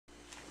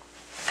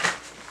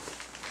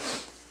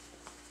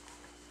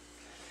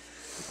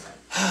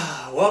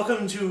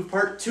Welcome to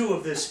part 2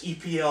 of this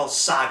EPL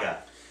saga.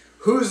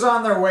 Who's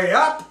on their way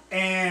up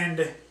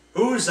and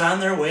who's on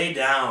their way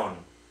down?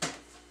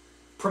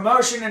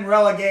 Promotion and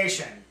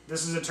relegation.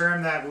 This is a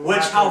term that we'll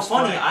Which, how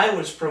funny, explain. I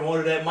was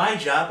promoted at my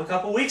job a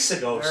couple weeks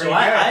ago, Very so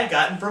I had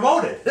gotten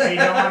promoted. You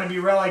don't want to be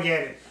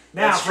relegated.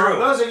 Now, That's for true.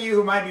 those of you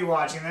who might be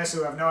watching this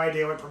who have no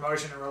idea what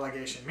promotion and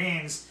relegation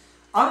means,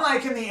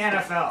 unlike in the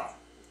NFL,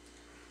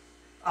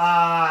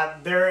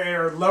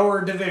 there are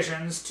lower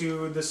divisions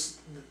to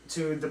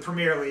the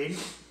Premier League.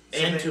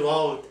 And to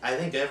all, I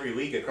think, every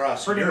league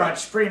across pretty Europe.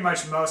 pretty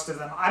much most of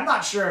them. I'm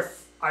not sure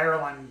if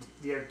Ireland,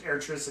 the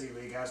Electricity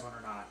League, has one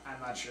or not. I'm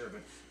not sure,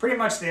 but pretty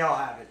much they all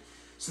have it.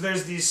 So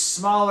there's these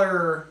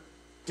smaller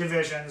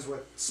divisions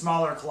with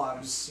smaller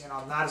clubs,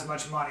 not as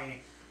much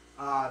money,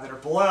 that are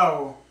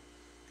below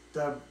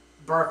the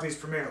Barclays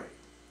Premier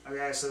League.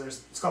 Okay, so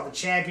it's called the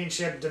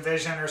Championship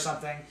Division or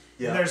something.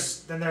 Yeah. And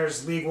then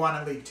there's League One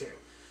and League Two.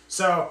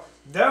 So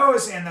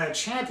those in the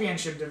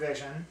Championship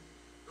Division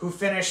who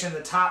finish in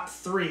the top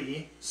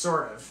 3,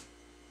 sort of.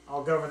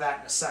 I'll go over that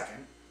in a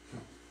second.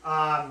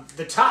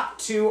 The top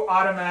 2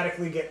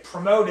 automatically get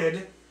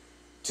promoted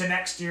to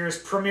next year's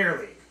Premier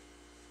League.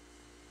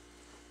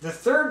 The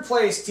third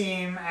place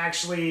team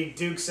actually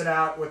dukes it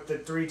out with the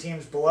 3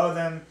 teams below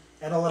them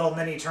in a little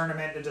mini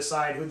tournament to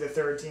decide who the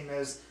third team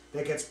is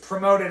that gets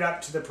promoted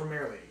up to the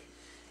Premier League.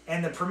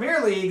 And the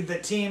Premier League, the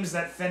teams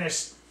that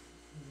finish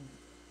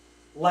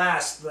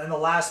last in the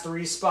last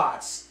 3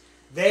 spots,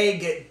 they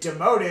get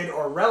demoted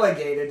or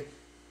relegated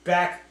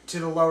back to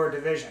the lower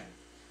division.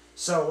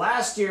 So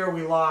last year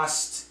we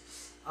lost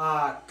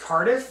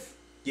Cardiff.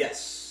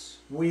 Yes.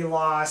 We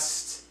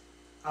lost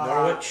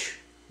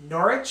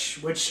Norwich,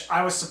 which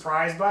I was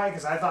surprised by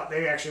because I thought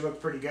they actually looked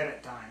pretty good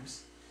at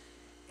times.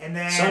 And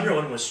then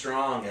Sunderland was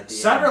strong at the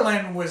end.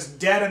 Sunderland was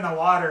dead in the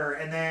water,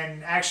 and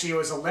then actually it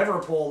was a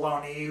Liverpool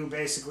loanee who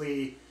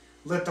basically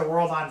lit the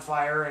world on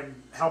fire and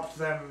helped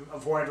them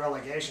avoid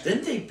relegation.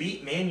 Didn't they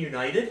beat Man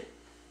United?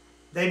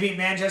 They beat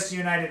Manchester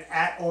United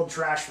at Old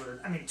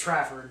Trafford. I'm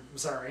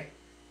sorry.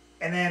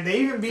 And then they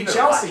even beat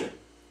Chelsea.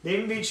 They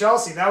even beat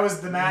Chelsea. That was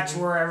the match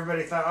where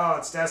everybody thought, oh,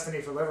 it's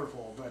destiny for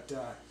Liverpool. But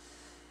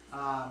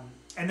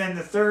and then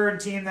the third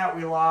team that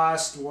we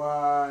lost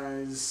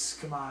was,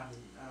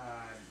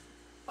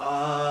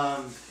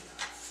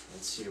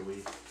 let's see,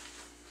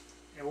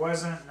 it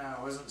wasn't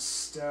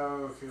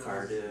Stoke.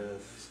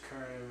 Cardiff.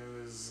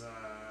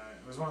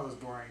 It was one of those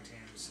boring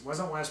teams. It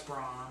wasn't West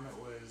Brom. It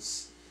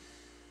was.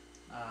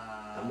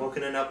 I'm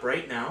looking it up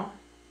right now.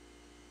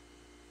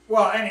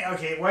 Well,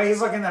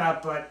 he's looking that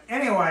up, but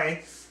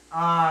anyway,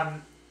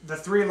 the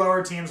 3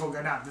 lower teams will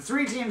go down. The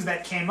 3 teams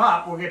that came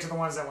up, we'll get to the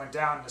ones that went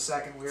down in a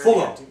second.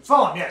 Fulham.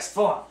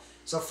 Fulham.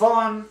 So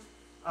Fulham,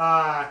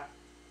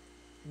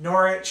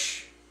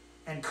 Norwich,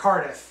 and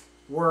Cardiff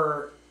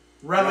were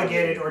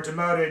relegated or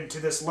demoted to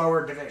this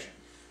lower division.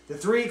 The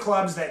 3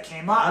 clubs that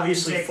came up,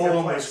 obviously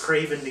Fulham was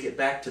craving to get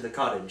back to the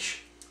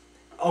cottage.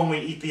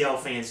 Only EPL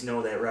fans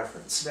know that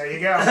reference. There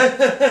you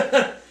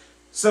go.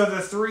 So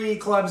the 3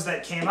 clubs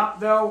that came up,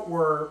 though,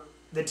 were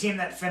the team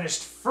that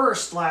finished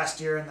first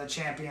last year in the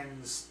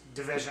Champions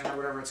Division, or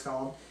whatever it's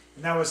called,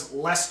 and that was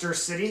Leicester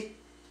City.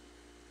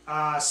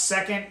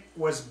 Second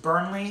was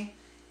Burnley.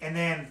 And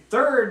then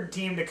third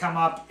team to come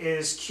up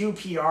is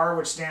QPR,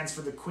 which stands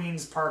for the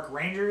Queen's Park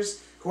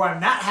Rangers, who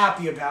I'm not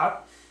happy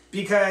about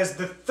because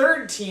the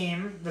third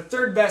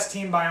best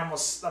team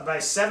by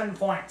 7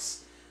 points,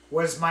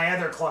 was my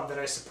other club that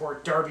I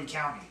support, Derby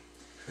County.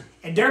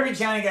 And Derby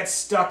County got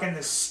stuck in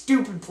this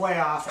stupid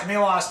playoff, and they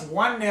lost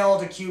 1-0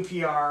 to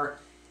QPR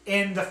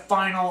in the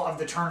final of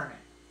the tournament.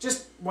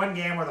 Just one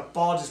game where the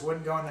ball just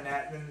wouldn't go in the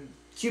net, and then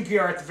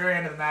QPR at the very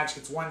end of the match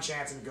gets one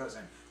chance and it goes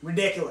in.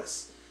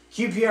 Ridiculous.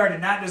 QPR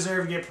did not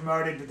deserve to get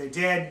promoted, but they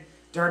did.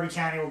 Derby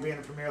County will be in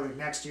the Premier League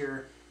next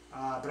year,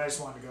 but I just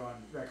wanted to go on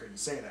record and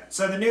say that.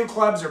 So the new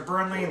clubs are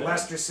Burnley,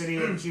 Leicester City,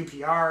 and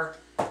QPR.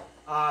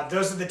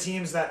 Those are the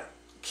teams that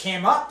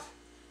came up.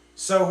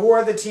 So who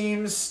are the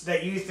teams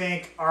that you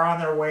think are on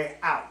their way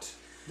out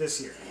this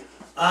year?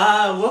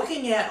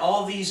 Looking at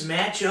all these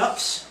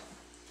matchups,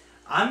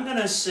 I'm going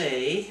to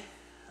say,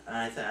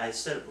 I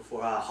said it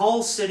before,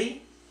 Hull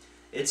City.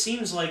 It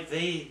seems like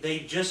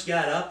they just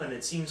got up, and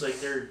it seems like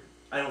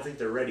I don't think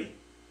they're ready.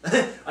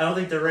 I don't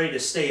think they're ready to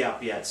stay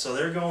up yet, so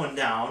they're going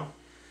down.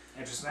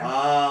 Interesting.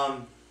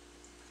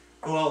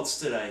 Who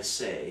else did I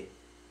say?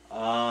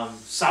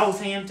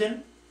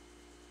 Southampton.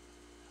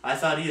 I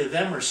thought either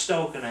them or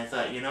Stoke, and I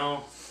thought,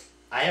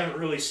 I haven't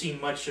really seen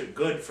much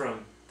good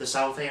from the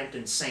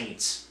Southampton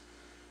Saints.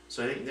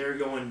 So I think they're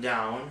going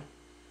down.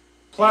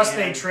 Plus,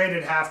 they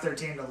traded half their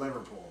team to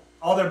Liverpool.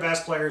 All their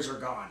best players are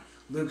gone.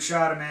 Luke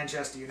Shaw to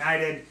Manchester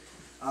United,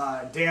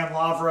 Dan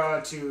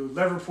Lavra to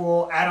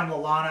Liverpool, Adam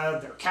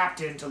Lallana, their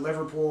captain, to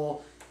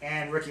Liverpool,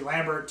 and Ricky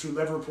Lambert to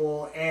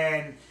Liverpool.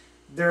 And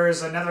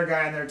there's another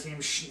guy on their team,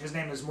 his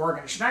name is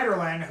Morgan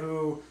Schneiderlin,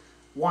 who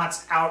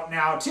wants out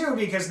now too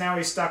because now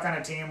he's stuck on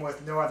a team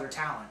with no other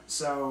talent.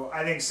 So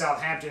I think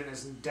Southampton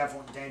is in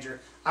definite danger.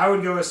 I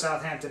would go with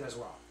Southampton as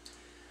well.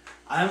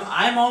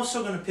 I'm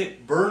also going to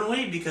pick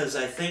Burnley because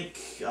I think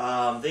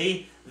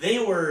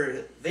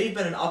they've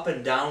been an up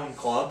and down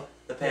club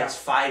the past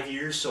 5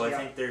 years, so I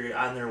think they're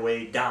on their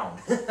way down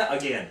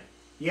again.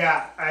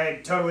 Yeah,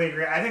 I totally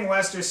agree. I think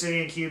Leicester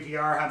City and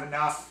QPR have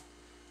enough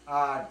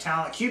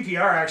talent.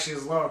 QPR actually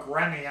is Loic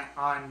Remy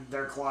on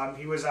their club.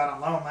 He was out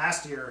on loan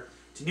last year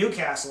to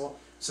Newcastle,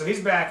 so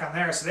he's back on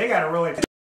there. So they got a really